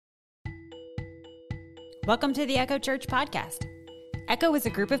Welcome to the Echo Church podcast. Echo is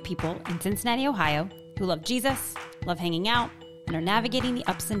a group of people in Cincinnati, Ohio, who love Jesus, love hanging out, and are navigating the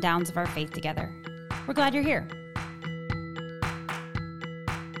ups and downs of our faith together. We're glad you're here.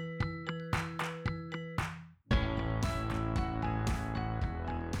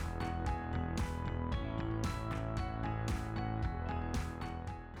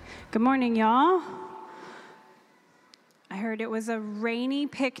 Good morning, y'all. I heard it was a rainy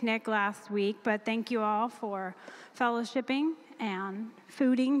picnic last week, but thank you all for fellowshipping and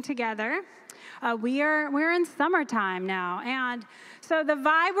fooding together. We're in summertime now, and so the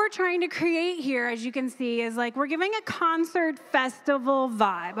vibe we're trying to create here, as you can see, is like we're giving a concert festival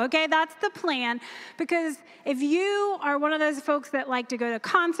vibe, okay? That's the plan, because if you are one of those folks that like to go to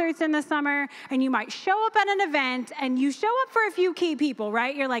concerts in the summer, and you might show up at an event, and you show up for a few key people,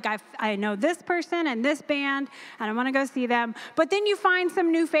 right? You're like, I know this person and this band, and I want to go see them, but then you find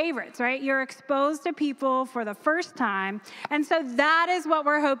some new favorites, right? You're exposed to people for the first time, and so that is what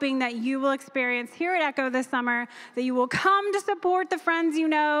we're hoping that you will experience here at Echo this summer, that you will come to support the friends you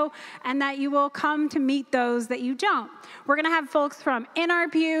know, and that you will come to meet those that you don't. We're going to have folks from in our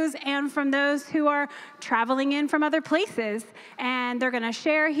pews and from those who are traveling in from other places, and they're going to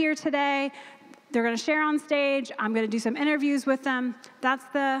share here today. They're going to share on stage. I'm going to do some interviews with them. That's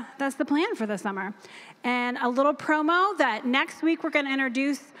the plan for the summer. And a little promo that next week we're going to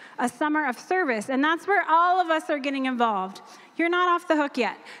introduce a summer of service, and that's where all of us are getting involved. You're not off the hook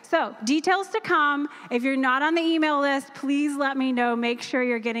yet. So details to come. If you're not on the email list, please let me know. Make sure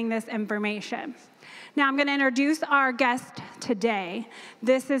you're getting this information. Now I'm going to introduce our guest today.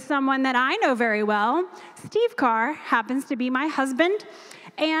 This is someone that I know very well. Steve Carr happens to be my husband.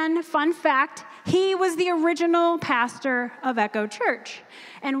 And fun fact, he was the original pastor of Echo Church.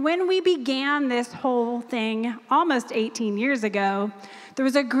 And when we began this whole thing almost 18 years ago, there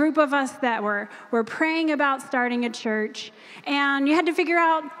was a group of us that were praying about starting a church. And you had to figure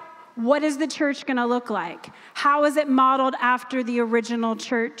out, what is the church going to look like? How is it modeled after the original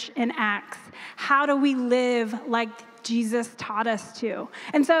church in Acts? How do we live like Jesus taught us to?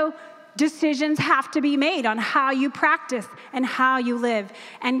 And so decisions have to be made on how you practice and how you live.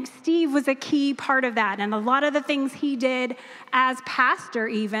 And Steve was a key part of that. And a lot of the things he did as pastor,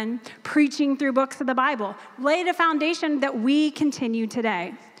 even preaching through books of the Bible, laid a foundation that we continue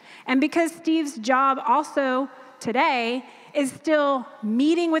today. And because Steve's job also today is still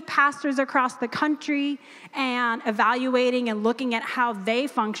meeting with pastors across the country and evaluating and looking at how they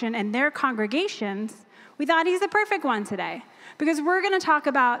function and their congregations, we thought he's the perfect one today. Because we're going to talk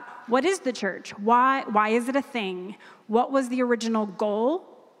about, what is the church? Why is it a thing? What was the original goal?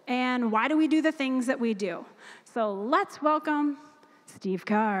 And why do we do the things that we do? So let's welcome Steve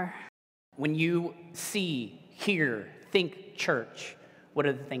Carr. When you see, hear, think church, what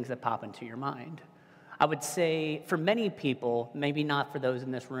are the things that pop into your mind? I would say for many people, maybe not for those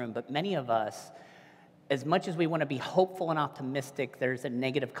in this room, but many of us, as much as we want to be hopeful and optimistic, there's a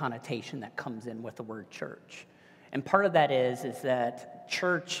negative connotation that comes in with the word church. And part of that is that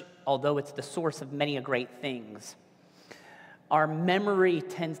church, although it's the source of many great things, our memory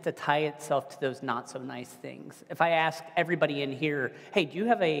tends to tie itself to those not so nice things. If I ask everybody in here, hey, do you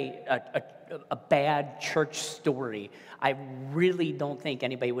have a bad church story? I really don't think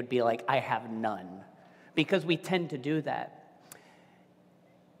anybody would be like, I have none, because we tend to do that.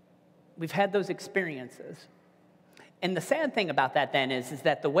 We've had those experiences. And the sad thing about that then is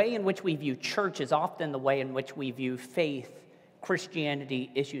that the way in which we view church is often the way in which we view faith,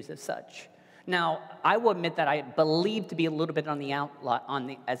 Christianity, issues as such. Now, I will admit that I believe to be a little bit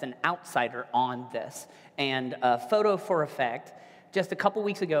as an outsider on this. And photo for effect, just a couple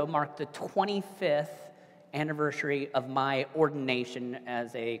weeks ago marked the 25th anniversary of my ordination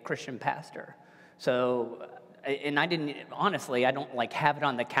as a Christian pastor. So, and I don't like have it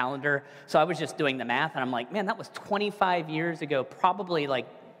on the calendar. So I was just doing the math, and I'm like, man, that was 25 years ago, probably like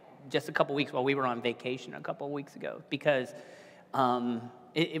just a couple weeks while we were on vacation a couple of weeks ago, because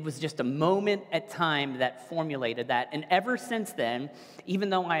it was just a moment at time that formulated that. And ever since then, even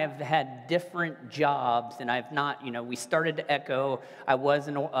though I have had different jobs and I've not, we started Echo, I was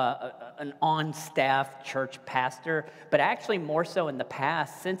an on-staff church pastor, but actually more so in the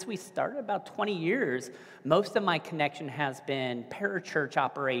past, since we started about 20 years, most of my connection has been parachurch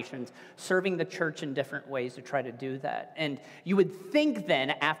operations, serving the church in different ways to try to do that. And you would think then,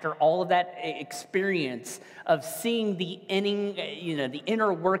 after all of that experience of seeing the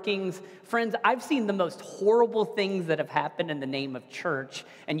inner workings, friends, I've seen the most horrible things that have happened in the name of church,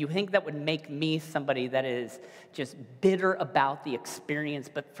 and you think that would make me somebody that is just bitter about the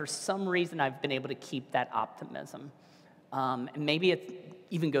experience, but for some reason I've been able to keep that optimism. And maybe it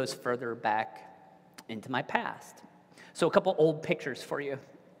even goes further back into my past. So a couple old pictures for you.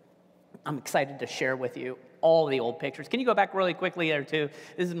 I'm excited to share with you all the old pictures. Can you go back really quickly there too?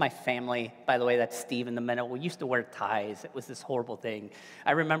 This is my family, by the way. That's Steve in the middle. We used to wear ties. It was this horrible thing.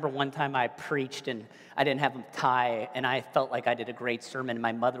 I remember one time I preached and I didn't have a tie, and I felt like I did a great sermon.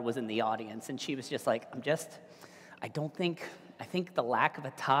 My mother was in the audience, and she was just like, I think the lack of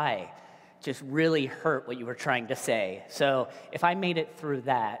a tie just really hurt what you were trying to say. So if I made it through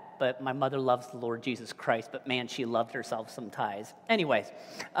that, but my mother loves the Lord Jesus Christ, but man, she loved herself some ties. Anyways,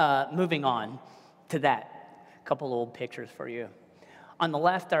 moving on to that. A couple old pictures for you. On the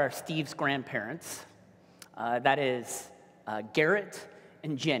left are Steve's grandparents. That is Garrett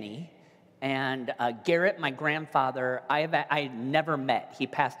and Jenny. And Garrett, my grandfather, I never met. He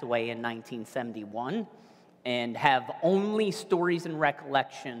passed away in 1971. And have only stories and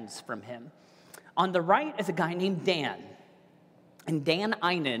recollections from him. On the right is a guy named Dan. And Dan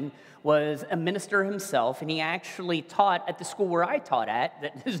Einen was a minister himself, and he actually taught at the school where I taught at,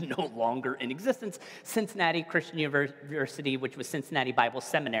 that is no longer in existence, Cincinnati Christian University, which was Cincinnati Bible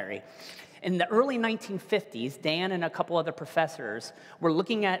Seminary. In the early 1950s, Dan and a couple other professors were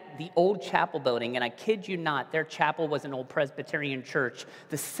looking at the old chapel building, and I kid you not, their chapel was an old Presbyterian church.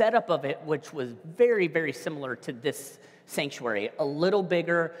 The setup of it, which was very, very similar to this sanctuary, a little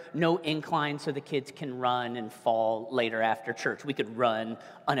bigger, no incline so the kids can run and fall later after church. We could run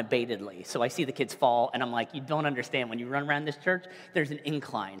unabatedly. So I see the kids fall, and I'm like, you don't understand. When you run around this church, there's an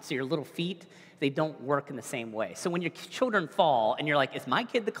incline. So your little feet, they don't work in the same way. So when your children fall and you're like, is my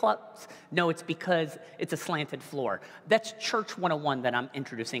kid the klutz? No, it's because it's a slanted floor. That's Church 101 that I'm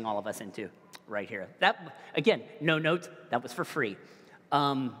introducing all of us into right here. That, again, no notes, that was for free.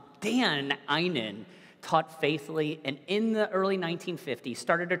 Dan Einen taught faithfully, and in the early 1950s,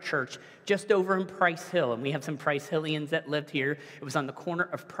 started a church just over in Price Hill, and we have some Price Hillians that lived here. It was on the corner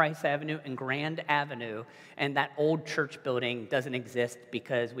of Price Avenue and Grand Avenue, and that old church building doesn't exist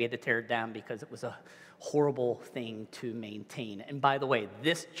because we had to tear it down because it was a horrible thing to maintain. And by the way,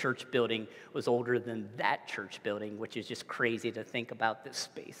 this church building was older than that church building, which is just crazy to think about this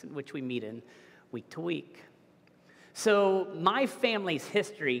space in which we meet in week to week. So my family's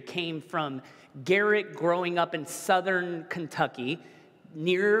history came from Garrett growing up in southern Kentucky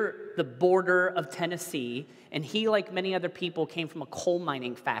near the border of Tennessee, and he, like many other people, came from a coal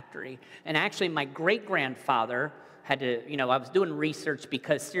mining factory. And actually, my great-grandfather had to, I was doing research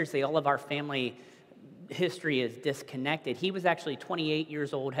because seriously, all of our family history is disconnected. He was actually 28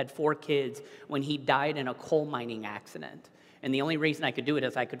 years old, had 4 kids when he died in a coal mining accident. And the only reason I could do it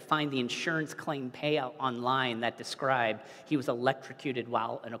is I could find the insurance claim payout online that described he was electrocuted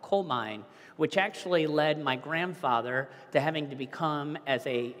while in a coal mine, which actually led my grandfather to having to become, as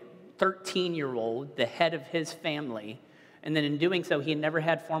a 13-year-old, the head of his family. And then in doing so, he had never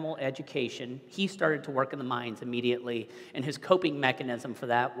had formal education. He started to work in the mines immediately, and his coping mechanism for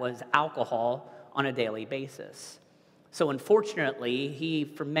that was alcohol on a daily basis. So unfortunately, he,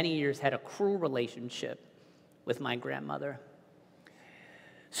 for many years, had a cruel relationship with my grandmother.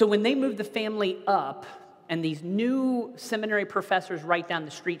 So when they moved the family up, and these new seminary professors right down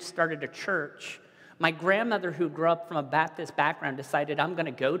the street started a church, my grandmother, who grew up from a Baptist background, decided, I'm going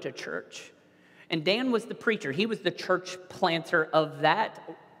to go to church. And Dan was the preacher. He was the church planter of that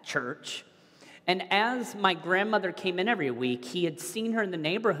church. And as my grandmother came in every week, he had seen her in the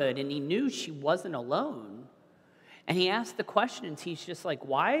neighborhood, and he knew she wasn't alone. And he asked the questions. He's just like,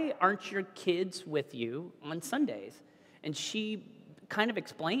 why aren't your kids with you on Sundays? And she kind of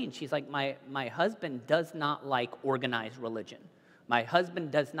explained. She's like, my husband does not like organized religion. My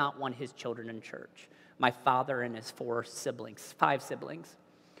husband does not want his children in church. My father and his 5 siblings.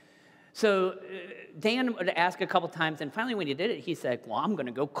 So Dan would ask a couple times, and finally when he did it, he said, well, I'm going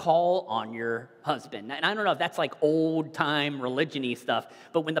to go call on your husband. And I don't know if that's like old-time religion-y stuff,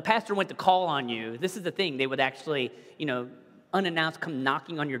 but when the pastor went to call on you, this is the thing. They would actually, unannounced come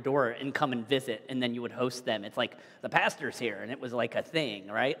knocking on your door and come and visit, and then you would host them. It's like, the pastor's here, and it was like a thing,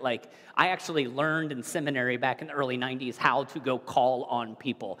 right? Like, I actually learned in seminary back in the early 90s how to go call on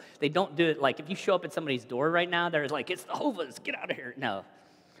people. They don't do it like, if you show up at somebody's door right now, they're like, it's the Hovas, get out of here. No.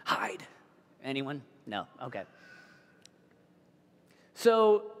 Hide. Anyone? No. Okay.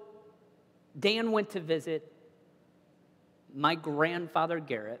 So Dan went to visit my grandfather,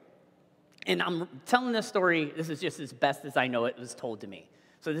 Garrett. And I'm telling this story, this is just as best as I know it was told to me.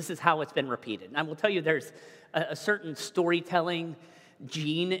 So this is how it's been repeated. And I will tell you there's a certain storytelling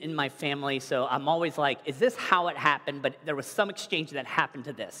gene in my family, so I'm always like, is this how it happened? But there was some exchange that happened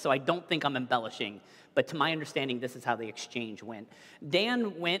to this, so I don't think I'm embellishing. But to my understanding, this is how the exchange went.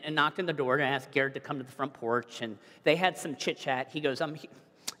 Dan went and knocked on the door and asked Garrett to come to the front porch, and they had some chit-chat. He goes,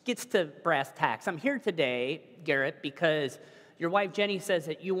 gets to brass tacks. I'm here today, Garrett, because your wife Jenny says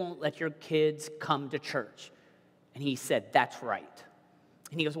that you won't let your kids come to church. And he said, that's right.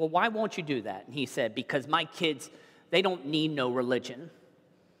 And he goes, well, why won't you do that? And he said, because my kids, they don't need no religion.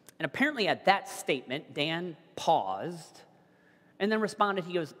 And apparently at that statement, Dan paused and then responded.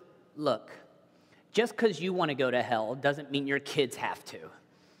 He goes, look, just because you want to go to hell doesn't mean your kids have to.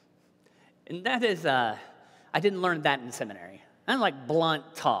 And that is, I didn't learn that in seminary. I don't like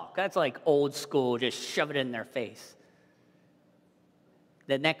blunt talk. That's like old school, just shove it in their face.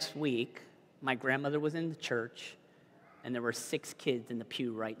 The next week, my grandmother was in the church, and there were 6 kids in the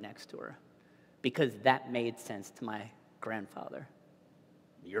pew right next to her, because that made sense to my grandfather.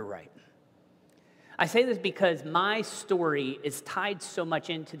 You're right. I say this because my story is tied so much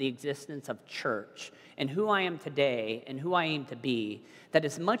into the existence of church and who I am today and who I aim to be, that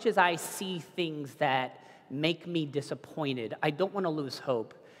as much as I see things that make me disappointed, I don't want to lose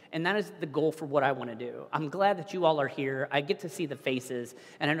hope. And that is the goal for what I want to do. I'm glad that you all are here. I get to see the faces,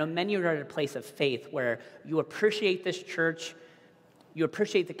 and I know many of you are at a place of faith where you appreciate this church, you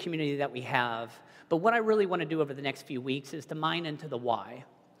appreciate the community that we have. But what I really want to do over the next few weeks is to mine into the why.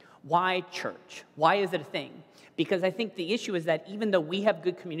 Why church? Why is it a thing? Because I think the issue is that even though we have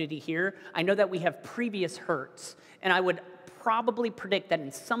good community here, I know that we have previous hurts. And I would probably predict that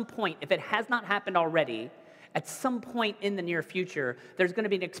in some point, if it has not happened already, at some point in the near future, there's going to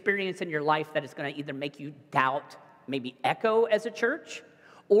be an experience in your life that is going to either make you doubt maybe Echo as a church,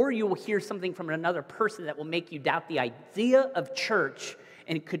 or you will hear something from another person that will make you doubt the idea of church,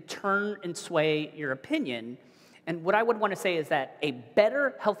 and it could turn and sway your opinion. And what I would want to say is that a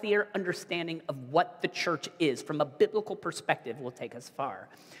better, healthier understanding of what the church is from a biblical perspective will take us far.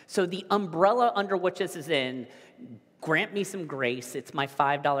 So the umbrella under which this is in, grant me some grace, it's my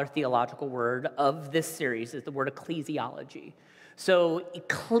 $5 theological word of this series, is the word ecclesiology. So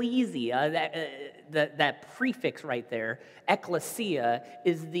ecclesia, that prefix right there, ecclesia,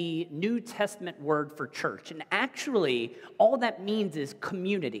 is the New Testament word for church. And actually, all that means is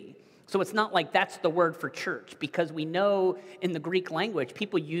community. So it's not like that's the word for church, because we know in the Greek language,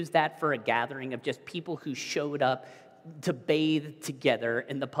 people use that for a gathering of just people who showed up to bathe together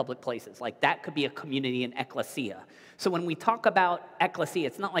in the public places. Like that could be a community in ecclesia. So when we talk about ecclesia,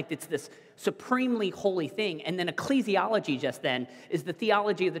 it's not like it's this supremely holy thing. And then ecclesiology just then is the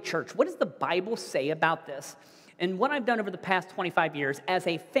theology of the church. What does the Bible say about this? And what I've done over the past 25 years as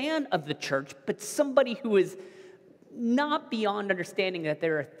a fan of the church, but somebody who is not beyond understanding that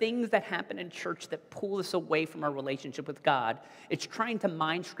there are things that happen in church that pull us away from our relationship with God, it's trying to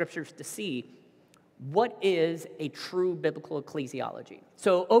mine scriptures to see what is a true biblical ecclesiology.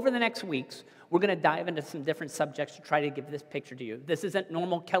 So over the next weeks, we're going to dive into some different subjects to try to give this picture to you. This isn't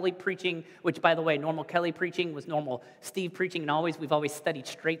normal Kelly preaching, which, by the way, normal Kelly preaching was normal Steve preaching, and we've always studied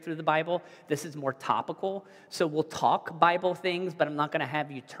straight through the Bible. This is more topical. So we'll talk Bible things, but I'm not going to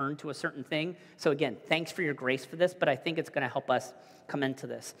have you turn to a certain thing. So again, thanks for your grace for this, but I think it's going to help us come into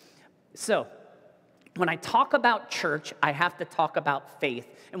this. So when I talk about church, I have to talk about faith.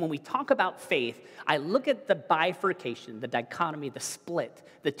 And when we talk about faith, I look at the bifurcation, the dichotomy, the split,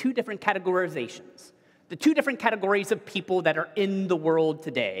 the 2 different categorizations, the 2 different categories of people that are in the world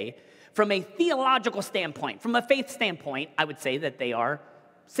today. From a theological standpoint, from a faith standpoint, I would say that they are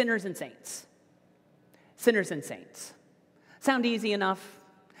sinners and saints. Sinners and saints. Sound easy enough?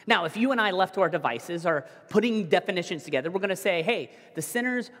 Now, if you and I left to our devices are putting definitions together, we're going to say, hey, the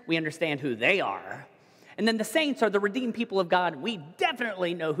sinners, we understand who they are. And then the saints are the redeemed people of God. We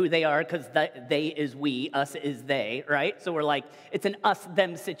definitely know who they are because they is we, us is they, right? So we're like, it's an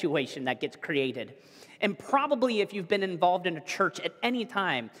us-them situation that gets created. And probably if you've been involved in a church at any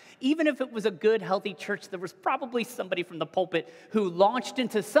time, even if it was a good, healthy church, there was probably somebody from the pulpit who launched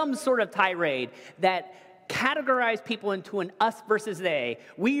into some sort of tirade that categorize people into an us versus they.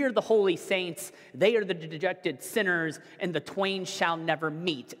 We are the holy saints, they are the dejected sinners, and the twain shall never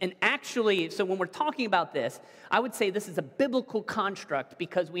meet. And actually, so when we're talking about this, I would say this is a biblical construct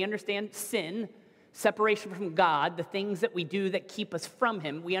because we understand sin, separation from God, the things that we do that keep us from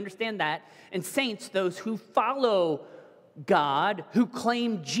Him. We understand that. And saints, those who follow God, who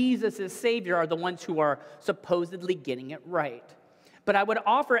claim Jesus as Savior, are the ones who are supposedly getting it right. But I would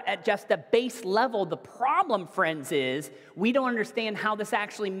offer at just a base level, the problem, friends, is we don't understand how this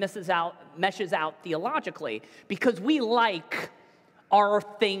actually meshes out theologically, because we like our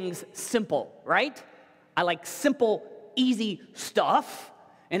things simple, right? I like simple, easy stuff.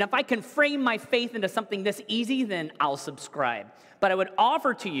 And if I can frame my faith into something this easy, then I'll subscribe. But I would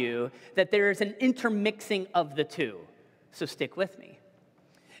offer to you that there is an intermixing of the 2. So stick with me.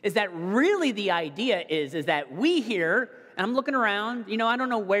 Is that really the idea is that we here and I'm looking around. I don't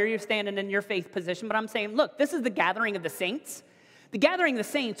know where you're standing in your faith position, but I'm saying, look, this is the gathering of the saints. The gathering of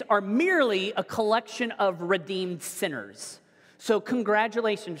the saints are merely a collection of redeemed sinners. So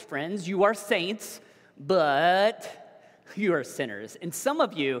congratulations, friends. You are saints, but you are sinners. And some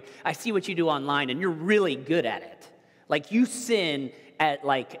of you, I see what you do online, and you're really good at it. Like, you sin at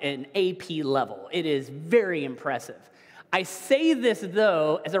like an AP level. It is very impressive. I say this,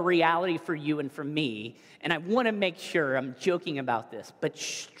 though, as a reality for you and for me, and I want to make sure I'm joking about this, but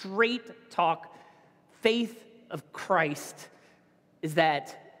straight talk, faith of Christ is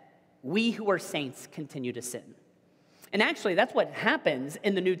that we who are saints continue to sin. And actually, that's what happens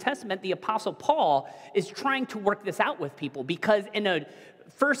in the New Testament. The Apostle Paul is trying to work this out with people because in a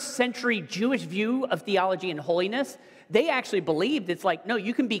first century Jewish view of theology and holiness, they actually believed it's like, no,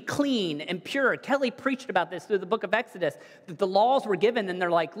 you can be clean and pure. Kelly preached about this through the book of Exodus, that the laws were given, and they're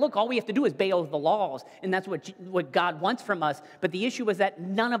like, look, all we have to do is obey the laws, and that's what God wants from us. But the issue was that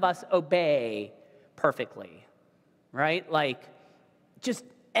none of us obey perfectly, right? Like, just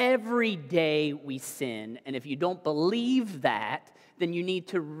every day we sin, and if you don't believe that, then you need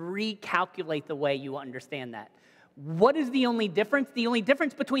to recalculate the way you understand that. What is the only difference? The only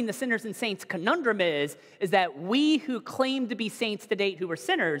difference between the sinners and saints conundrum is that we who claim to be saints to date who are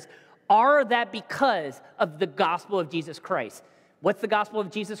sinners are that because of the gospel of Jesus Christ. What's the gospel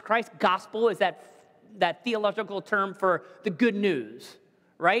of Jesus Christ? Gospel is that theological term for the good news,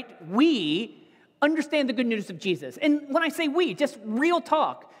 right? We understand the good news of Jesus. And when I say we, just real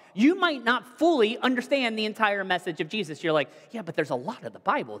talk. You might not fully understand the entire message of Jesus. You're like, yeah, but there's a lot of the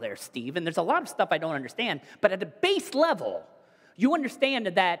Bible there, Steve, and there's a lot of stuff I don't understand. But at a base level, you understand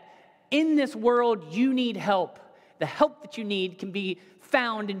that in this world, you need help. The help that you need can be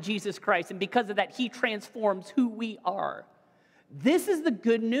found in Jesus Christ, and because of that, he transforms who we are. This is the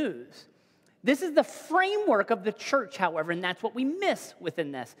good news. This is the framework of the church, however, and that's what we miss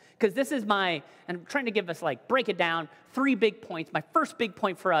within this. Because this is and I'm trying to give us, break it down, 3 big points. My first big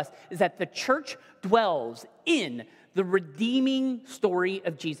point for us is that the church dwells in the redeeming story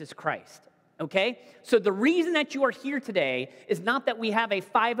of Jesus Christ, okay? So the reason that you are here today is not that we have a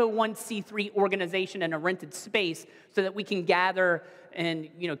 501c3 organization in a rented space so that we can gather and,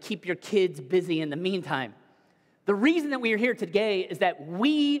 keep your kids busy in the meantime. The reason that we are here today is that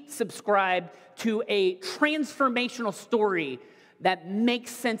we subscribe to a transformational story that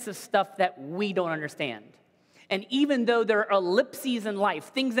makes sense of stuff that we don't understand. And even though there are ellipses in life,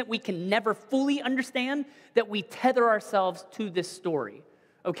 things that we can never fully understand, that we tether ourselves to this story.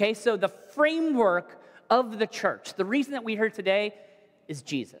 Okay, so the framework of the church, the reason that we're here today is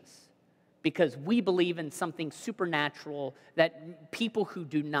Jesus. Because we believe in something supernatural that people who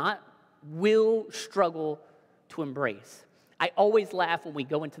do not will struggle to embrace. I always laugh when we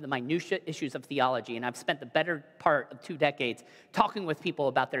go into the minutiae issues of theology, and I've spent the better part of 2 decades talking with people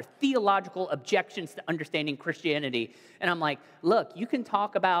about their theological objections to understanding Christianity. And I'm like, look, you can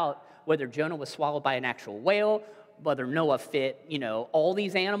talk about whether Jonah was swallowed by an actual whale, whether Noah fit, all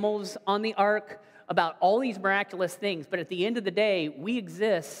these animals on the ark, about all these miraculous things, but at the end of the day, we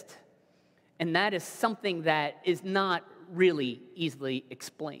exist, and that is something that is not really easily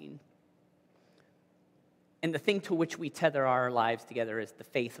explained. And the thing to which we tether our lives together is the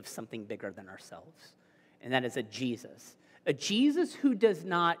faith of something bigger than ourselves. And that is a Jesus who does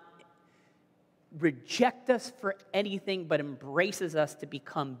not reject us for anything, but embraces us to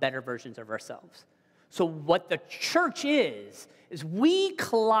become better versions of ourselves. So what the church is we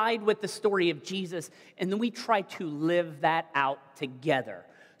collide with the story of Jesus, and then we try to live that out together.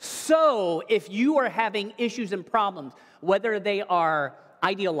 So if you are having issues and problems, whether they are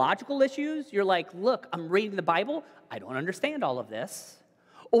ideological issues, you're like, look, I'm reading the Bible, I don't understand all of this.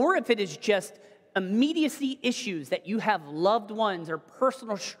 Or if it is just immediacy issues that you have loved ones or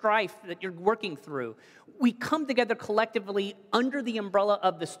personal strife that you're working through, we come together collectively under the umbrella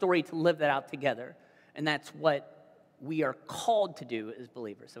of the story to live that out together. And that's what we are called to do as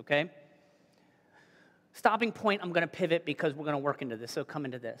believers, okay? Stopping point, I'm going to pivot because we're going to work into this, so come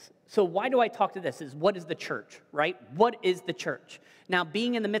into this. So why do I talk to this? Is what is the church, right? What is the church? Now,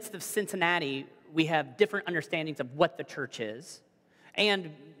 being in the midst of Cincinnati, we have different understandings of what the church is.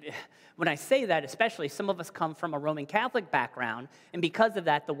 And when I say that, especially, some of us come from a Roman Catholic background, and because of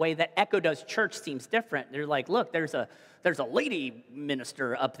that, the way that Echo does church seems different. They're like, look, there's a lady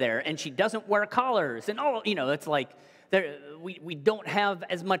minister up there, and she doesn't wear collars, and it's like, we don't have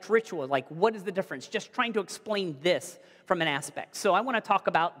as much ritual. Like, what is the difference? Just trying to explain this from an aspect. So I want to talk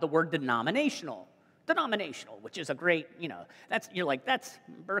about the word denominational. Denominational, which is a great, that's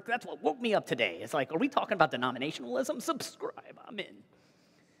Burke, that's what woke me up today. It's like, are we talking about denominationalism? Subscribe, I'm in.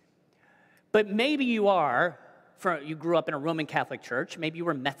 But maybe you are you grew up in a Roman Catholic church. Maybe you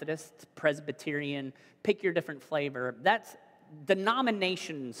were Methodist, Presbyterian, pick your different flavor.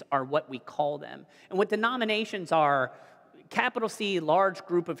 Denominations are what we call them. And what denominations are, capital C, large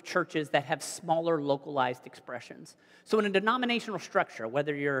group of churches that have smaller localized expressions. So in a denominational structure,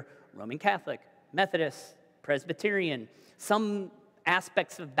 whether you're Roman Catholic, Methodist, Presbyterian, some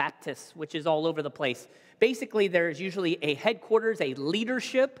aspects of Baptist, which is all over the place, basically there's usually a headquarters, a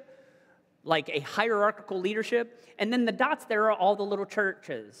leadership, like a hierarchical leadership, and then the dots there are all the little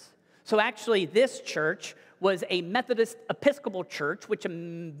churches. So actually this church was a Methodist Episcopal church, which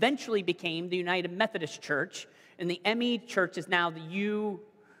eventually became the United Methodist Church, and the ME church is now the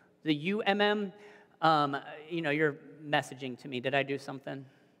UMM. You're messaging to me. Did I do something?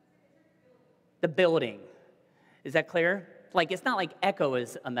 The building. Is that clear? Like, it's not like Echo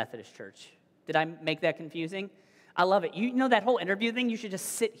is a Methodist church. Did I make that confusing? I love it. You know that whole interview thing? You should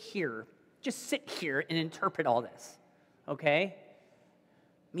just sit here. Just sit here and interpret all this, okay?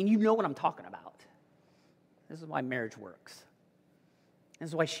 I mean, you know what I'm talking about. This is why marriage works. This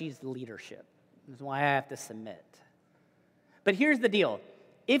is why she's the leadership. This is why I have to submit. But here's the deal.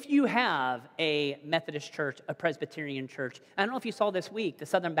 If you have a Methodist church, a Presbyterian church, I don't know if you saw this week, the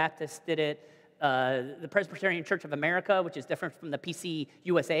Southern Baptists did it, the Presbyterian Church of America, which is different from the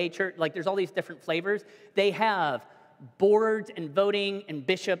PCUSA church, like there's all these different flavors. They have boards and voting and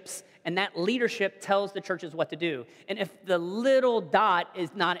bishops, and that leadership tells the churches what to do. And if the little dot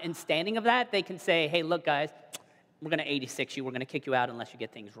is not in standing of that, they can say, hey, look, guys, we're going to 86 you. We're going to kick you out unless you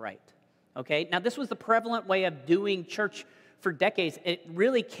get things right. Okay? Now, this was the prevalent way of doing church for decades. It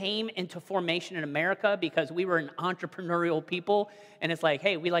really came into formation in America because we were an entrepreneurial people, and it's like,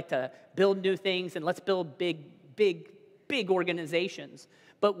 hey, we like to build new things, and let's build big organizations.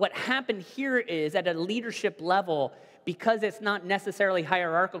 But what happened here is at a leadership level, because it's not necessarily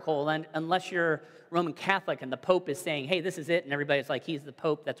hierarchical, and unless you're Roman Catholic and the Pope is saying, hey, this is it, and everybody's like, he's the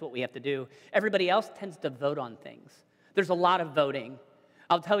Pope, that's what we have to do. Everybody else tends to vote on things. There's a lot of voting.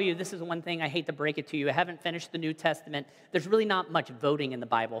 I'll tell you, this is one thing I hate to break it to you. I haven't finished the New Testament. There's really not much voting in the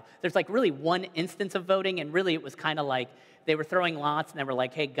Bible. There's like really one instance of voting, and really it was kind of like they were throwing lots, and they were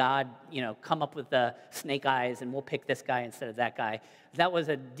like, hey, God, come up with the snake eyes, and we'll pick this guy instead of that guy. That was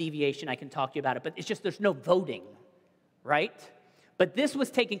a deviation. I can talk to you about it, but it's just there's no voting, right? But this was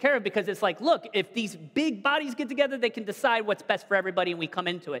taken care of because it's like, look, if these big bodies get together, they can decide what's best for everybody, and we come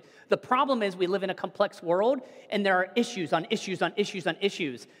into it. The problem is we live in a complex world, and there are issues on issues on issues on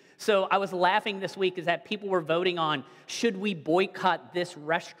issues. So I was laughing this week is that people were voting on, should we boycott this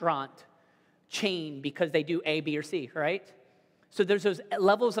restaurant chain because they do A, B, or C, right? So there's those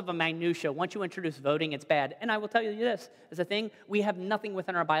levels of a minutia. Once you introduce voting, it's bad. And I will tell you this, as a thing, we have nothing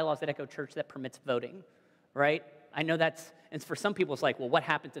within our bylaws at Echo Church that permits voting, right? I know and for some people it's like, well, what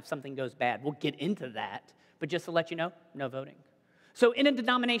happens if something goes bad? We'll get into that. But just to let you know, no voting. So in a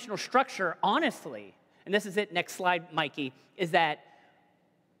denominational structure, honestly, and this is it, next slide, Mikey, is that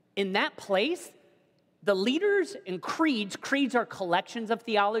in that place, the leaders and creeds are collections of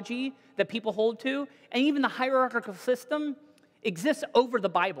theology that people hold to, and even the hierarchical system exists over the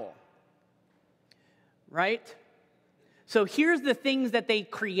Bible, right? So here's the things that they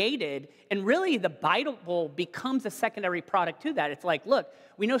created, and really the Bible becomes a secondary product to that. It's like, look,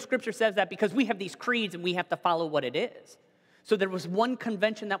 we know Scripture says that because we have these creeds and we have to follow what it is. So there was one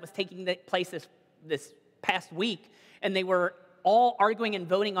convention that was taking place this past week, and they were all arguing and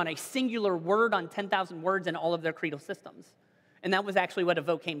voting on a singular word on 10,000 words in all of their creedal systems. And that was actually what a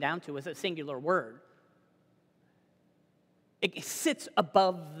vote came down to, was a singular word. It sits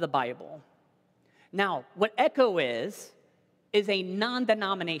above the Bible. Now, what Echo is a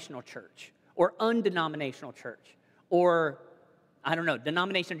non-denominational church or undenominational church or, I don't know,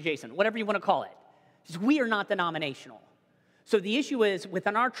 denomination adjacent, whatever you want to call it. We are not denominational. So the issue is,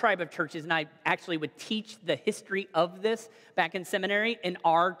 within our tribe of churches, and I actually would teach the history of this back in seminary, in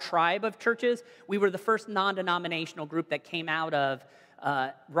our tribe of churches, we were the first non-denominational group that came out of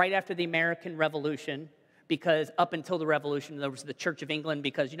right after the American Revolution, because up until the Revolution, there was the Church of England,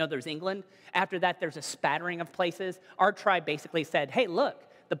 because, there's England. After that, there's a spattering of places. Our tribe basically said, hey, look,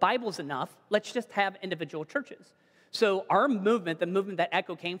 the Bible's enough. Let's just have individual churches. So our movement, the movement that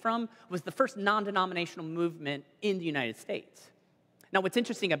Echo came from, was the first non-denominational movement in the United States. Now, what's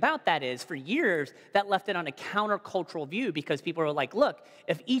interesting about that is, for years, that left it on a countercultural view, because people were like, look,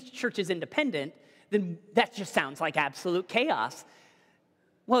 if each church is independent, then that just sounds like absolute chaos.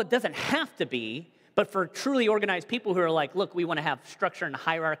 Well, it doesn't have to be. But for truly organized people who are like, look, we want to have structure and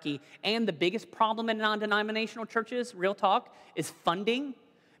hierarchy, and the biggest problem in non-denominational churches, real talk, is funding,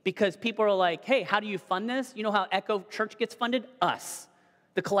 because people are like, hey, how do you fund this? You know how Echo Church gets funded? Us,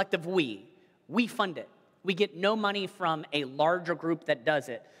 the collective we. We fund it. We get no money from a larger group that does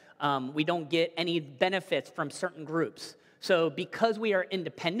it. We don't get any benefits from certain groups. So because we are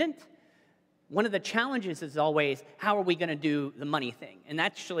independent, one of the challenges is always, how are we going to do the money thing? And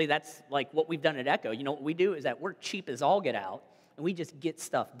actually, that's like what we've done at Echo. You know, what we do is that we're cheap as all get out, and we just get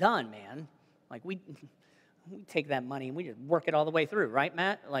stuff done, man. Like, we take that money and we just work it all the way through, right,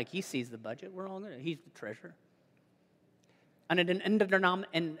 Matt? Like, he sees the budget. We're all good. He's the treasurer. And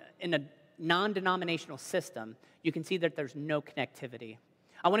in a non-denominational system, you can see that there's no connectivity.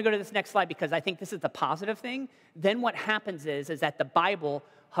 I want to go to this next slide because I think this is the positive thing. Then what happens is that the Bible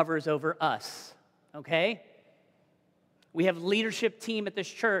hovers over us, okay? We have leadership team at this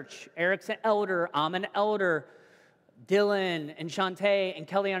church. Eric's an elder, I'm an elder, Dylan and Shantae and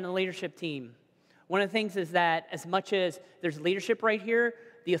Kelly on the leadership team. One of the things is that as much as there's leadership right here,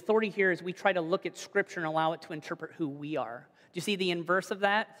 the authority here is we try to look at Scripture and allow it to interpret who we are. Do you see the inverse of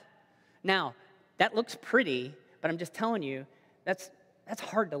that? Now, that looks pretty, but I'm just telling you, that's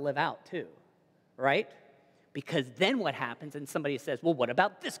hard to live out too, right? Because then what happens, and somebody says, well, what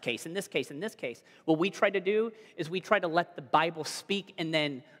about this case, and this case, and this case? What we try to do is we try to let the Bible speak and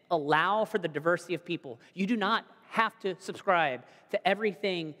then allow for the diversity of people. You do not have to subscribe to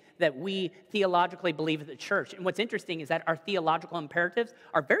everything that we theologically believe at the church. And what's interesting is that our theological imperatives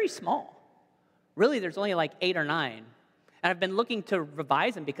are very small. Really, there's only like 8 or 9. And I've been looking to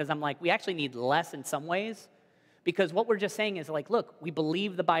revise them because I'm like, we actually need less in some ways. Because what we're just saying is like, look, we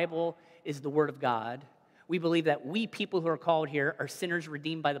believe the Bible is the Word of God. We believe that we people who are called here are sinners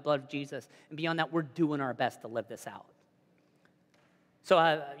redeemed by the blood of Jesus. And beyond that, we're doing our best to live this out. So,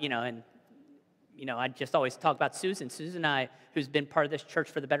 I just always talk about Susan. Susan and I, who's been part of this church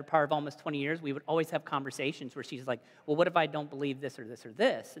for the better part of almost 20 years, we would always have conversations where she's like, well, what if I don't believe this or this or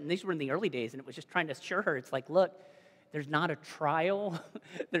this? And these were in the early days, and it was just trying to assure her, it's like, look, there's not a trial.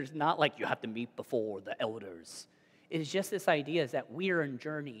 There's not like you have to meet before the elders. It is just this idea is that we are in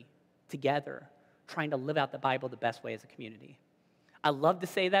journey together, trying to live out the Bible the best way as a community. I love to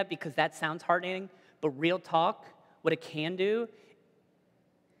say that because that sounds hardening, but real talk, what it can do,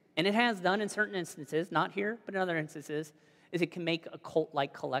 and it has done in certain instances, not here, but in other instances, is it can make a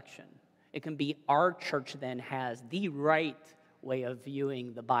cult-like collection. It can be our church then has the right way of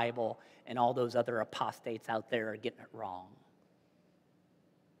viewing the Bible, and all those other apostates out there are getting it wrong.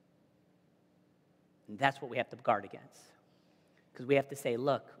 And that's what we have to guard against. Because we have to say,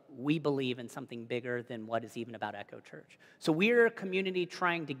 look, we believe in something bigger than what is even about Echo Church. So we're a community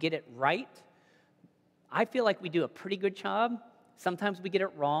trying to get it right. I feel like we do a pretty good job. Sometimes we get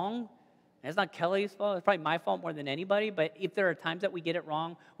it wrong. And it's not Kelly's fault. It's probably my fault more than anybody. But if there are times that we get it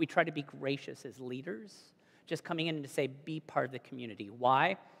wrong, we try to be gracious as leaders, just coming in and to say, be part of the community.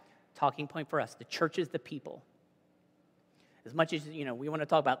 Why? Talking point for us. The church is the people. As much as, we want to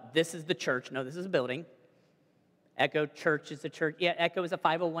talk about this is the church. No, this is a building. Echo Church is the church. Yeah, Echo is a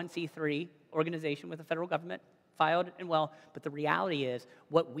 501c3 organization with the federal government, filed and well. But the reality is,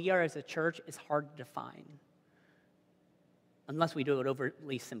 what we are as a church is hard to define, unless we do it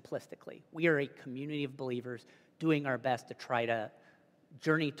overly simplistically. We are a community of believers doing our best to try to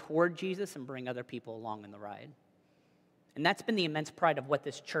journey toward Jesus and bring other people along in the ride. And that's been the immense pride of what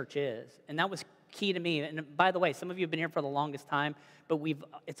this church is. And that was key to me. And by the way, some of you have been here for the longest time, but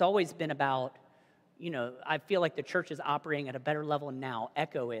it's always been about, I feel like the church is operating at a better level now,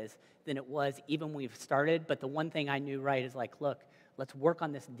 Echo is, than it was even when we started. But the one thing I knew right is like, look, let's work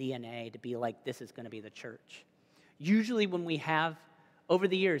on this DNA to be like, this is going to be the church. Usually when we have, over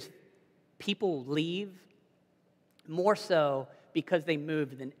the years, people leave more so because they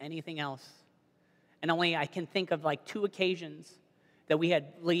moved than anything else. And only I can think of like 2 occasions that we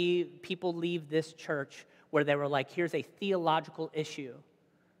had people leave this church where they were like, here's a theological issue,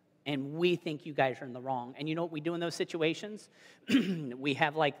 and we think you guys are in the wrong. And you know what we do in those situations? We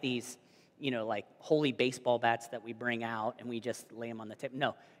have like these, like holy baseball bats that we bring out, and we just lay them on the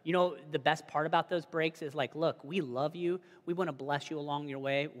table. No, the best part about those breaks is like, look, we love you. We want to bless you along your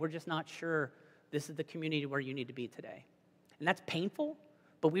way. We're just not sure this is the community where you need to be today. And that's painful,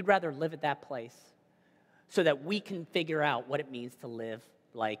 but we'd rather live at that place so that we can figure out what it means to live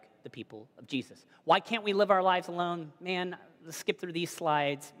like the people of Jesus. Why can't we live our lives alone? Man, let's skip through these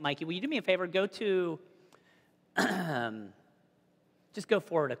slides. Mikey, will you do me a favor? Go to, just go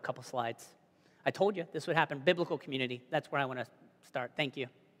forward a couple slides. I told you this would happen. Biblical community. That's where I want to start. Thank you.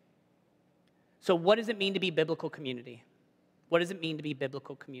 So what does it mean to be biblical community? What does it mean to be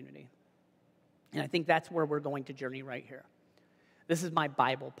biblical community? And I think that's where we're going to journey right here. This is my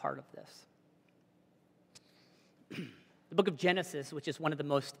Bible part of this. The book of Genesis, which is one of the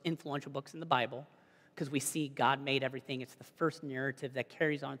most influential books in the Bible, because we see God made everything. It's the first narrative that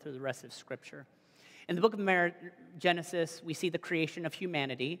carries on through the rest of Scripture. In the book of Genesis, we see the creation of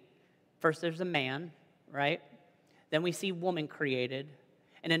humanity. First, there's a man, right? Then we see woman created.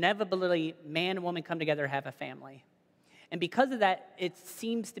 And inevitably, man and woman come together and have a family. And because of that, it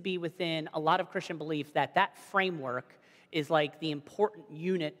seems to be within a lot of Christian belief that that framework is like the important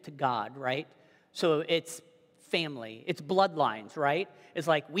unit to God, right? So it's family, it's bloodlines, right? It's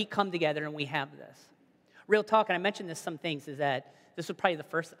like we come together and we have this. Real talk, and I mentioned this some things, is that this was probably the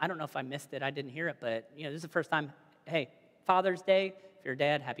first, I don't know if I missed it, I didn't hear it, but this is the first time, hey, Father's Day, if you're a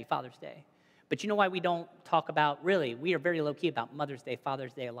dad, happy Father's Day. But you know why we don't talk about, really, we are very low-key about Mother's Day,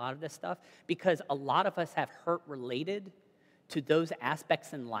 Father's Day, a lot of this stuff, because a lot of us have hurt related to those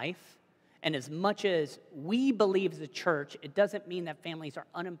aspects in life. And as much as we believe as a church, it doesn't mean that families are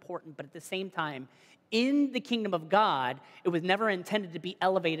unimportant, but at the same time, in the kingdom of God, it was never intended to be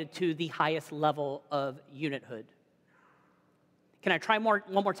elevated to the highest level of unithood. Can I try one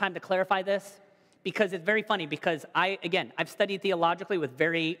more time to clarify this? Because it's very funny, because I've studied theologically with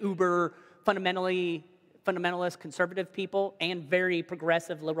very uber fundamentalist conservative people and very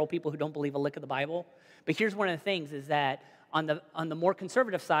progressive liberal people who don't believe a lick of the Bible. But here's one of the things is that on the more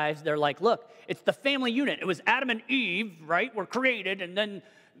conservative side, they're like, look, it's the family unit. It was Adam and Eve, right, were created, and then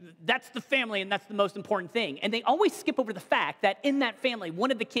that's the family, and that's the most important thing. And they always skip over the fact that in that family,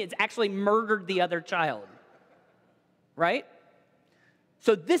 one of the kids actually murdered the other child, right?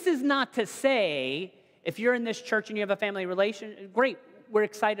 So this is not to say, if you're in this church and you have a family relation, great, we're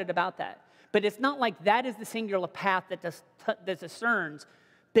excited about that. But it's not like that is the singular path that discerns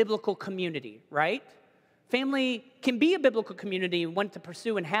biblical community, right? Family can be a biblical community and want to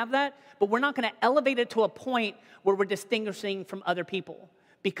pursue and have that, but we're not going to elevate it to a point where we're distinguishing from other people,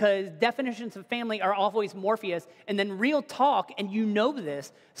 because definitions of family are always Morpheus. And then real talk, and you know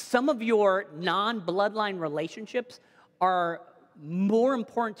this, some of your non-bloodline relationships are more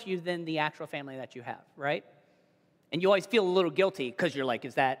important to you than the actual family that you have, right? And you always feel a little guilty because you're like,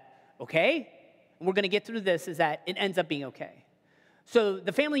 is that okay? And we're going to get through this, is that it ends up being okay. So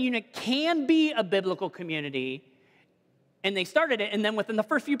the family unit can be a biblical community, and they started it, and then within the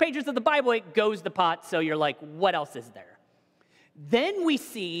first few pages of the Bible, it goes to pot, so you're like, what else is there? Then we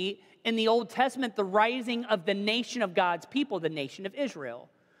see in the Old Testament the rising of the nation of God's people, the nation of Israel.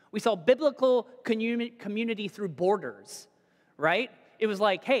 We saw biblical community through borders, right? It was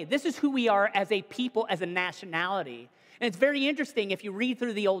like, hey, this is who we are as a people, as a nationality. And it's very interesting, if you read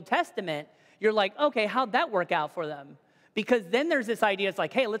through the Old Testament, you're like, okay, how'd that work out for them? Because then there's this idea, it's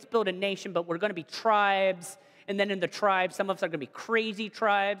like, hey, let's build a nation, but we're going to be tribes. And then in the tribes, some of us are going to be crazy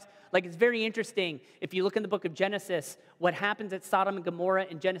tribes. Like, it's very interesting. If you look in the book of Genesis, what happens at Sodom and Gomorrah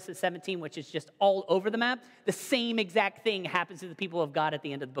in Genesis 17, which is just all over the map, the same exact thing happens to the people of God at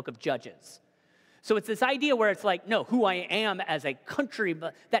the end of the book of Judges. So it's this idea where it's like, no, who I am as a country,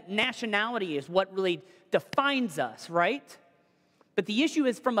 but that nationality is what really defines us, right? But the issue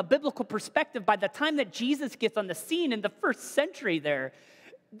is, from a biblical perspective, by the time that Jesus gets on the scene in the first century there,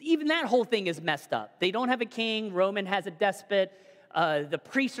 even that whole thing is messed up. They don't have a king. Roman has a despot. The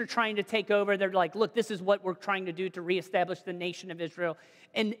priests are trying to take over. They're like, look, this is what we're trying to do to reestablish the nation of Israel.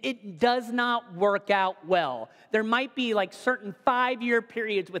 And it does not work out well. There might be like certain 5-year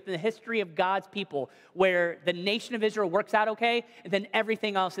periods within the history of God's people where the nation of Israel works out okay, and then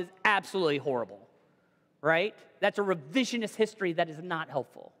everything else is absolutely horrible, right? That's a revisionist history that is not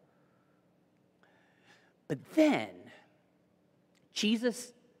helpful. But then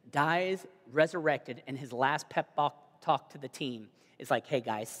Jesus dies, resurrected, and his last pep talk to the team is like, hey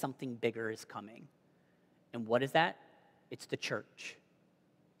guys, something bigger is coming. And what is that? It's the church.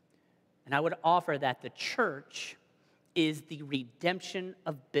 And I would offer that the church is the redemption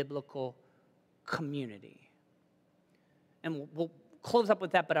of biblical community. And we'll close up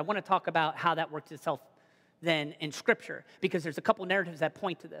with that, but I want to talk about how that works itself then in Scripture, because there's a couple narratives that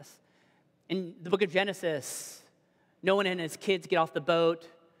point to this. In the book of Genesis, Noah and his kids get off the boat.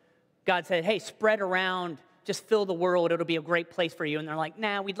 God said, hey, spread around, just fill the world, it'll be a great place for you. And they're like,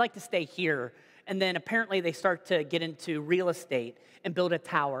 nah, we'd like to stay here. And then apparently they start to get into real estate and build a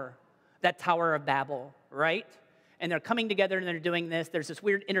tower, that Tower of Babel, right? And they're coming together and they're doing this. There's this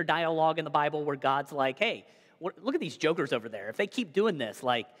weird inner dialogue in the Bible where God's like, hey, look at these jokers over there. If they keep doing this,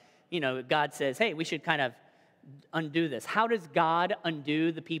 like, God says, hey, we should kind of undo this. How does God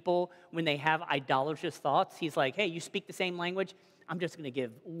undo the people when they have idolatrous thoughts? He's like, hey, you speak the same language. I'm just going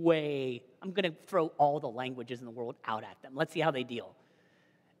to throw all the languages in the world out at them. Let's see how they deal.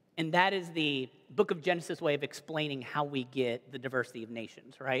 And that is the book of Genesis way of explaining how we get the diversity of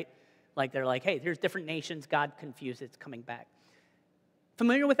nations, right? Like, they're like, hey, there's different nations. God confused, it's coming back.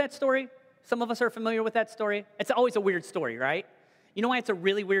 Familiar with that story? Some of us are familiar with that story. It's always a weird story, right? You know why it's a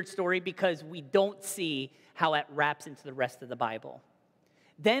really weird story? Because we don't see how it wraps into the rest of the Bible.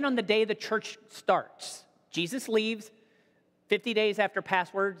 Then on the day the church starts, Jesus leaves. 50 days after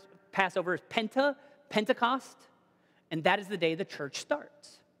Passover is Pentecost, and that is the day the church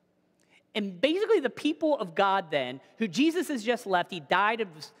starts. And basically the people of God then, who Jesus has just left, he died,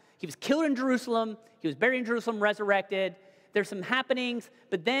 he was killed in Jerusalem, he was buried in Jerusalem, resurrected. There's some happenings,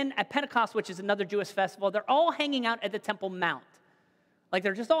 but then at Pentecost, which is another Jewish festival, they're all hanging out at the Temple Mount. Like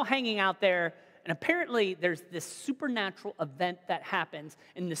they're just all hanging out there, and apparently there's this supernatural event that happens,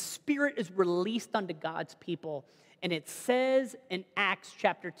 and the Spirit is released unto God's people. And it says in Acts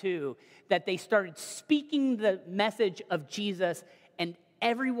chapter 2 that they started speaking the message of Jesus, and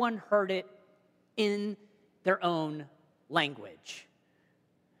everyone heard it in their own language.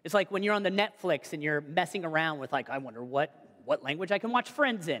 It's like when you're on the Netflix and you're messing around with like, I wonder what language I can watch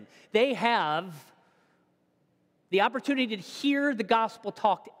Friends in. They have the opportunity to hear the gospel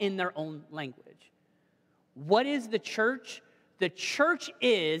talked in their own language. What is the church? The church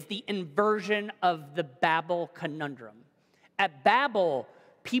is the inversion of the Babel conundrum. At Babel,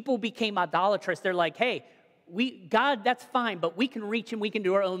 people became idolatrous. They're like, hey, God, that's fine, but we can reach and we can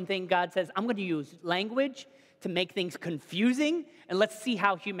do our own thing. God says, I'm going to use language to make things confusing, and let's see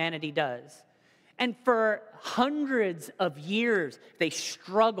how humanity does. And for hundreds of years, they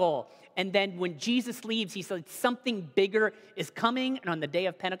struggle. And then when Jesus leaves, he said something bigger is coming. And on the day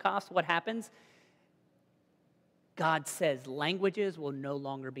of Pentecost, what happens? God says languages will no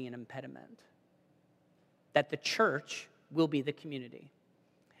longer be an impediment, that the church will be the community.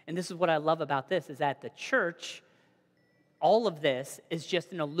 And this is what I love about this, is that the church, all of this is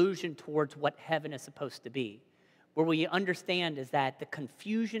just an allusion towards what heaven is supposed to be. Where we understand is that the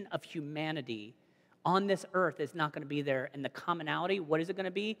confusion of humanity on this earth is not going to be there. And the commonality, what is it going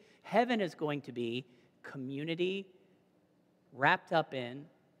to be? Heaven is going to be community wrapped up in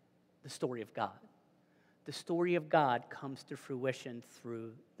the story of God. The story of God comes to fruition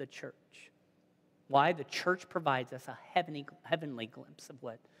through the church. Why? The church provides us a heavenly glimpse of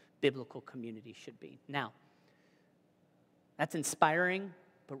what biblical community should be. Now, that's inspiring,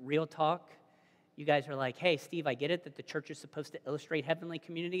 but real talk. You guys are like, hey, Steve, I get it that the church is supposed to illustrate heavenly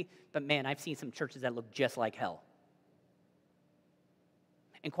community, but man, I've seen some churches that look just like hell.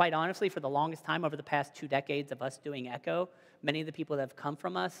 And quite honestly, for the longest time, over the past 2 decades of us doing Echo, many of the people that have come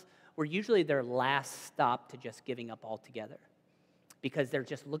from us were usually their last stop to just giving up altogether, because they're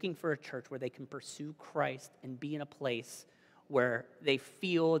just looking for a church where they can pursue Christ and be in a place where they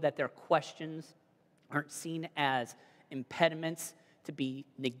feel that their questions aren't seen as impediments to be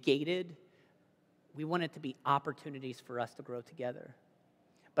negated. We want it to be opportunities for us to grow together.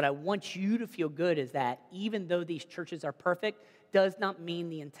 But I want you to feel good is that even though these churches are perfect, does not mean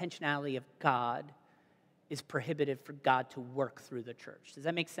the intentionality of God is prohibited for God to work through the church. Does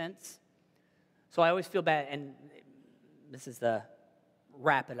that make sense? So I always feel bad, and this is the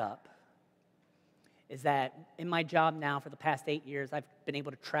wrap it up, is that in my job now for the past 8 years, I've been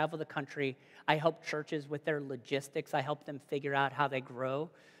able to travel the country. I help churches with their logistics. I help them figure out how they grow.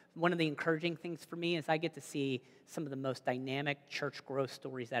 One of the encouraging things for me is I get to see some of the most dynamic church growth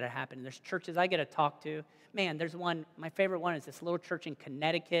stories that have happened. There's churches I get to talk to. Man, there's one, my favorite one is this little church in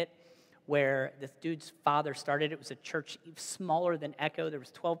Connecticut where this dude's father started. It was a church smaller than Echo. There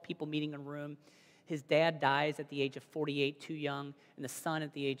was 12 people meeting in a room. His dad dies at the age of 48, too young, and the son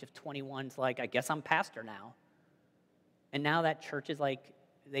at the age of 21 is like, I guess I'm pastor now. And now that church is like,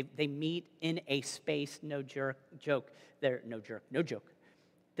 they meet in a space, no joke.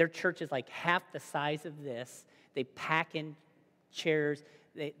 Their church is like half the size of this. They pack in chairs.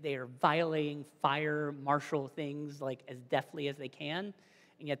 They are violating fire marshal things like as deftly as they can,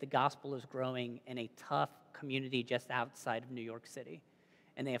 and yet the gospel is growing in a tough community just outside of New York City.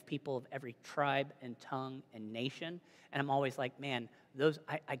 And they have people of every tribe and tongue and nation. And I'm always like, man,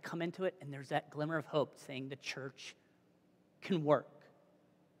 I come into it and there's that glimmer of hope saying the church can work.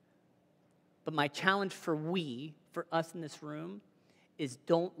 But my challenge for us in this room, is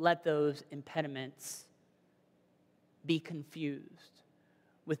don't let those impediments be confused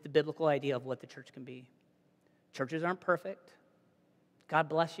with the biblical idea of what the church can be. Churches aren't perfect. God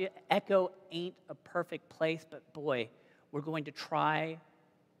bless you. Echo ain't a perfect place, but boy, we're going to try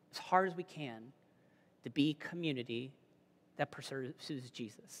as hard as we can to be community that pursues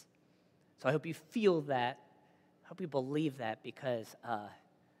Jesus. So I hope you feel that. I hope you believe that, because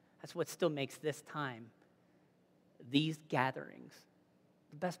that's what still makes this time, these gatherings,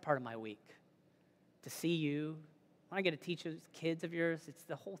 the best part of my week. To see you, when I get to teach those kids of yours, it's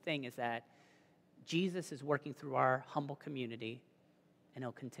the whole thing is that Jesus is working through our humble community, and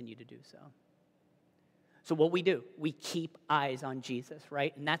he'll continue to do so. So what we do, we keep eyes on Jesus,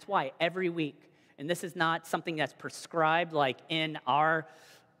 right? And that's why every week, and this is not something that's prescribed like in our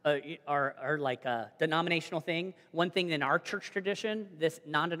denominational thing. One thing in our church tradition, this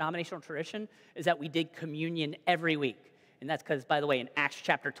non-denominational tradition, is that we did communion every week. And that's because, by the way, in Acts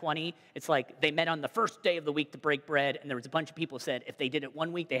chapter 20, it's like they met on the first day of the week to break bread, and there was a bunch of people who said if they did it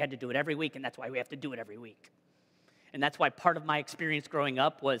one week, they had to do it every week, and that's why we have to do it every week. And that's why part of my experience growing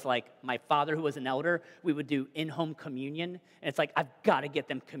up was like my father, who was an elder, we would do in-home communion, and it's like I've got to get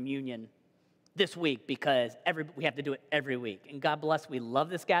them communion this week because we have to do it every week. And God bless, we love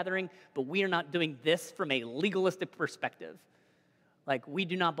this gathering, but we are not doing this from a legalistic perspective. Like, we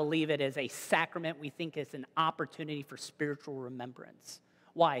do not believe it as a sacrament. We think it's an opportunity for spiritual remembrance.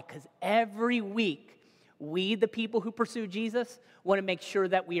 Why? Because every week, we, the people who pursue Jesus, want to make sure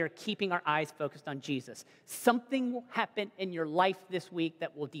that we are keeping our eyes focused on Jesus. Something will happen in your life this week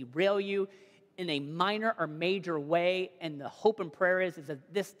that will derail you in a minor or major way, and the hope and prayer is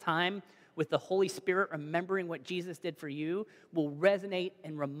that this time, with the Holy Spirit remembering what Jesus did for you, will resonate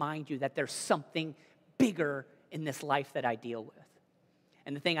and remind you that there's something bigger in this life that I deal with.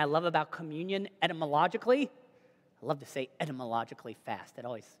 And the thing I love about communion etymologically, I love to say etymologically fast.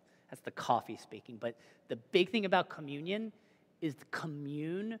 That's the coffee speaking. But the big thing about communion is the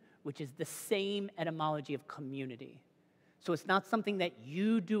commune, which is the same etymology of community. So it's not something that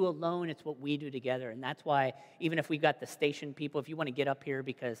you do alone, it's what we do together. And that's why, even if we've got the station people, if you want to get up here,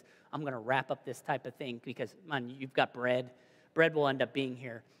 because I'm going to wrap up this type of thing, because, man, you've got bread will end up being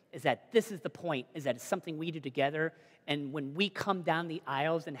here, is that this is the point, is that it's something we do together. And when we come down the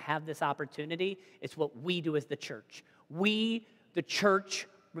aisles and have this opportunity, it's what we do as the church. We, the church,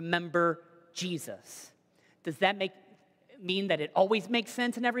 remember Jesus. Does that mean that it always makes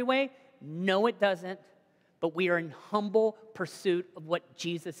sense in every way? No, it doesn't. But we are in humble pursuit of what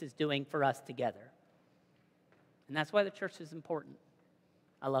Jesus is doing for us together. And that's why the church is important.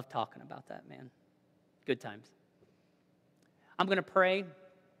 I love talking about that, man. Good times. I'm going to pray.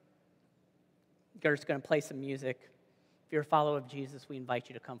 Gert's going to play some music. If you're a follower of Jesus, we invite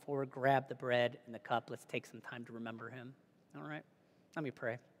you to come forward, grab the bread and the cup. Let's take some time to remember him. All right? Let me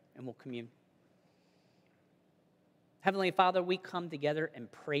pray, and we'll commune. Heavenly Father, we come together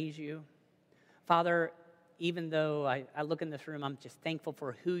and praise you. Father, even though I look in this room, I'm just thankful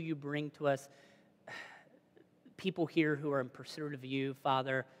for who you bring to us, people here who are in pursuit of you,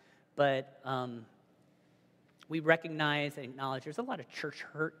 Father. But we recognize and acknowledge there's a lot of church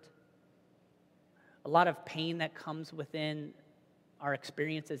hurt, a lot of pain that comes within our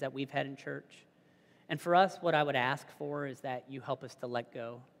experiences that we've had in church. And for us, what I would ask for is that you help us to let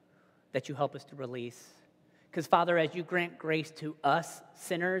go, that you help us to release. Because, Father, as you grant grace to us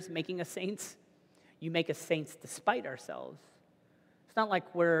sinners, making us saints, you make us saints despite ourselves. It's not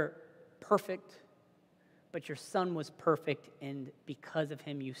like we're perfect, but your Son was perfect, and because of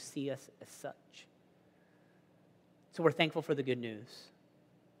him, you see us as such. So we're thankful for the good news.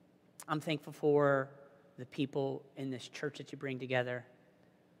 I'm thankful for the people in this church that you bring together.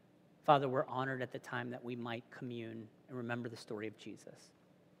 Father, we're honored at the time that we might commune and remember the story of Jesus.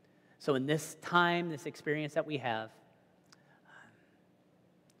 So in this time, this experience that we have,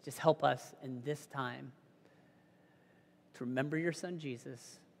 just help us in this time to remember your Son,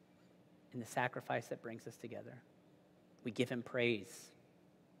 Jesus, and the sacrifice that brings us together. We give him praise.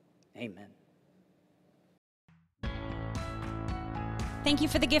 Amen. Thank you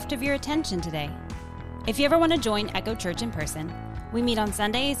for the gift of your attention today. If you ever want to join Echo Church in person, we meet on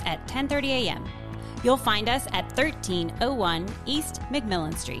Sundays at 10:30 a.m. You'll find us at 1301 East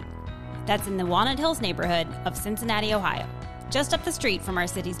McMillan Street. That's in the Walnut Hills neighborhood of Cincinnati, Ohio, just up the street from our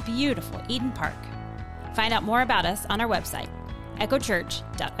city's beautiful Eden Park. Find out more about us on our website,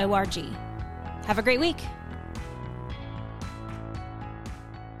 echochurch.org. Have a great week.